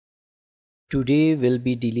Today we'll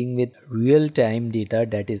be dealing with real-time data,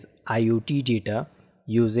 that is IoT data,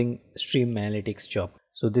 using Stream Analytics job.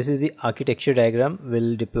 So this is the architecture diagram.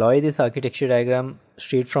 We'll deploy this architecture diagram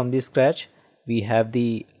straight from the scratch. We have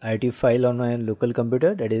the IoT file on my local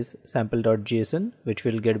computer, that is sample.json, which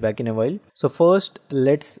we'll get back in a while. So first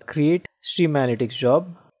let's create Stream Analytics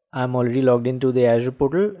job. I'm already logged into the Azure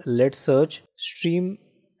portal. Let's search Stream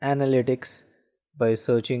Analytics by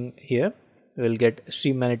searching here. We'll get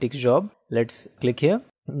Stream Analytics job. Let's click here.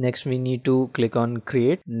 Next we need to click on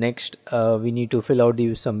create. Next we need to fill out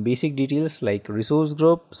some basic details like resource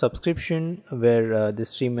group, subscription, where the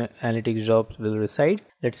Stream Analytics jobs will reside.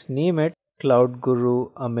 Let's name it Cloud Guru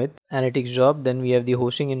Amit Analytics job. Then we have the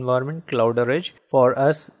hosting environment, Cloud Edge. For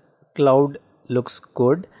us, cloud looks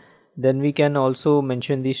good. Then we can also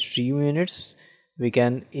mention the stream units. We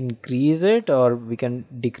can increase it or we can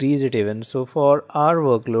decrease it even. So for our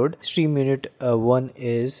workload, stream unit 1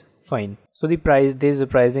 is fine. So the price, there is a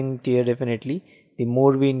pricing tier definitely. The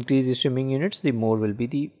more we increase the streaming units, the more will be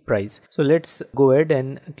the price. So let's go ahead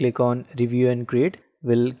and click on review and create.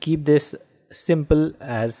 We'll keep this simple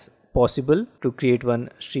as possible to create one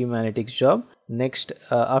Stream Analytics job. Next,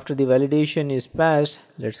 after the validation is passed,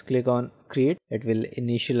 let's click on create. It will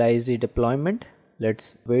initialize the deployment.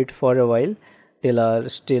 Let's wait for a while till our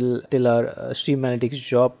Stream Analytics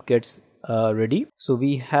job gets ready. So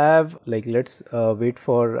we have let's wait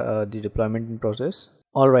for the deployment in process.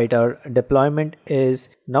 Alright, our deployment is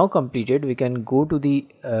now completed. We can go to the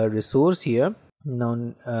resource here.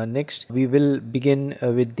 Now next we will begin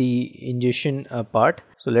with the ingestion part.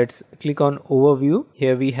 So let's click on overview.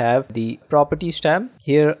 Here we have the properties tab.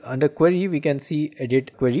 Here under query we can see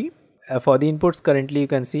edit query. For the inputs, currently you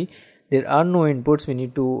can see there are no inputs. We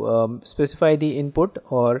need to specify the input,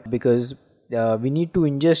 or because we need to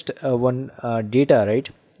ingest one data, right?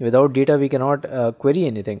 Without data we cannot query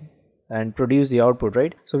anything and produce the output,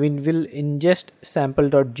 right? So we will ingest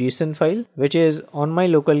sample.json file, which is on my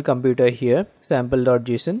local computer here,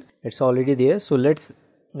 sample.json. It's already there. So let's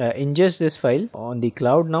ingest this file on the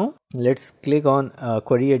cloud. Now let's click on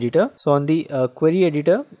query editor. So on the query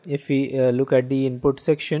editor, if we look at the input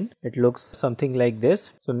section, it looks something like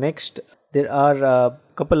this. So next there are a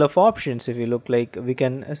couple of options. If you look, like we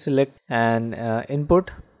can select an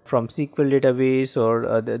input from SQL database,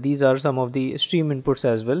 or these are some of the stream inputs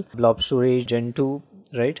as well, blob storage, gen 2,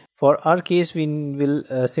 right? For our case we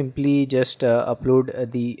will simply just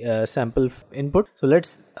upload the sample input. So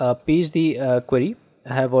let's paste the query.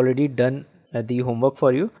 I have already done the homework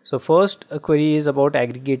for you. So first query is about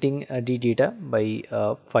aggregating the data by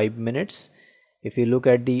 5 minutes. If you look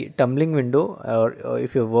at the tumbling window, or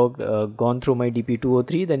if you've gone through my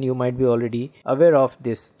DP203, then you might be already aware of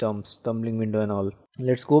this terms, tumbling window and all.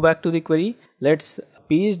 Let's go back to the query. Let's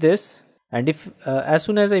paste this, and if as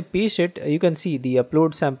soon as I paste it, you can see the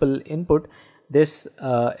upload sample input. This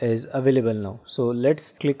is available now. So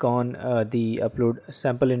let's click on the upload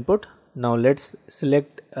sample input. Now let's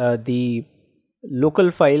select the local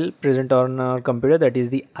file present on our computer, that is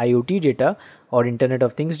the IoT data or Internet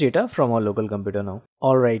of Things data from our local computer now.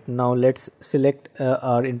 Alright, now let's select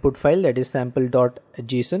our input file, that is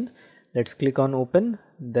sample.json. Let's click on open,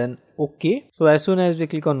 then OK. So as soon as we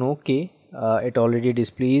click on OK, it already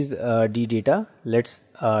displays the data. Let's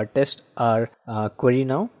test our query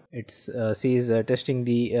now. It says testing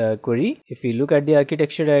the query. If we look at the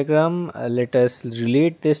architecture diagram, let us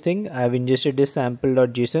relate this thing. I have ingested this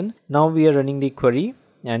sample.json. Now we are running the query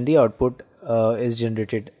and the output is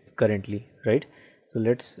generated currently, right? So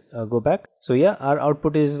let's go back. So yeah, our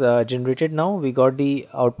output is generated now. We got the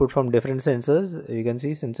output from different sensors. You can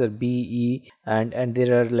see sensor B, E, and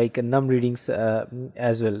there are like num readings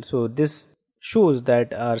as well. So this shows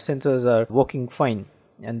that our sensors are working fine.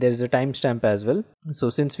 And there is a timestamp as well.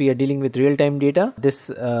 So since we are dealing with real-time data,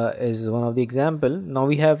 this is one of the example. Now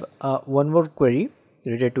we have one more query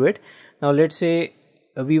related to it. Now let's say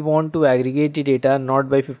we want to aggregate the data not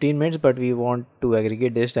by 15 minutes, but we want to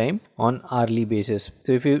aggregate this time on hourly basis.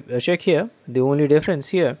 So if you check here, the only difference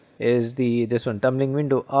here is this one, tumbling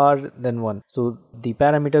window R then 1. So the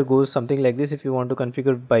parameter goes something like this. If you want to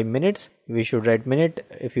configure by minutes, we should write minute.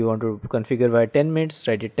 If you want to configure by 10 minutes,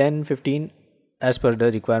 write it 10, 15 as per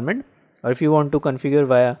the requirement. Or if you want to configure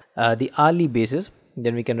via the hourly basis,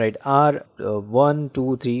 then we can write R 1,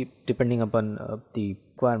 2, 3 depending upon the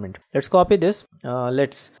requirement. Let's copy this.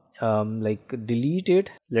 Let's delete it.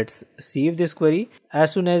 Let's save this query.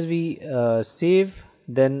 As soon as we save,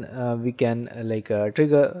 then we can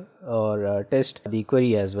trigger or test the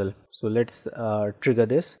query as well. So let's trigger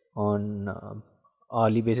this on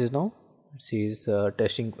hourly basis now. It says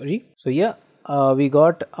testing query. So yeah, we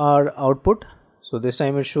got our output. So this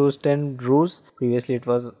time it shows 10 rows. Previously it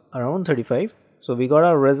was around 35. So we got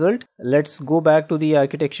our result. Let's go back to the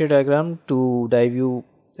architecture diagram to dive you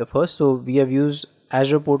first. So we have used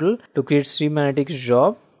Azure portal to create stream analytics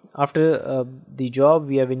job. After the job,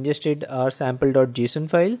 we have ingested our sample.json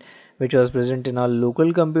file, which was present in our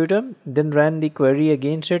local computer, then ran the query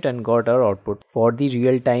against it and got our output for the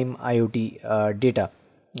real-time IoT data.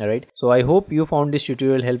 Alright, so I hope you found this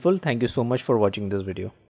tutorial helpful. Thank you so much for watching this video.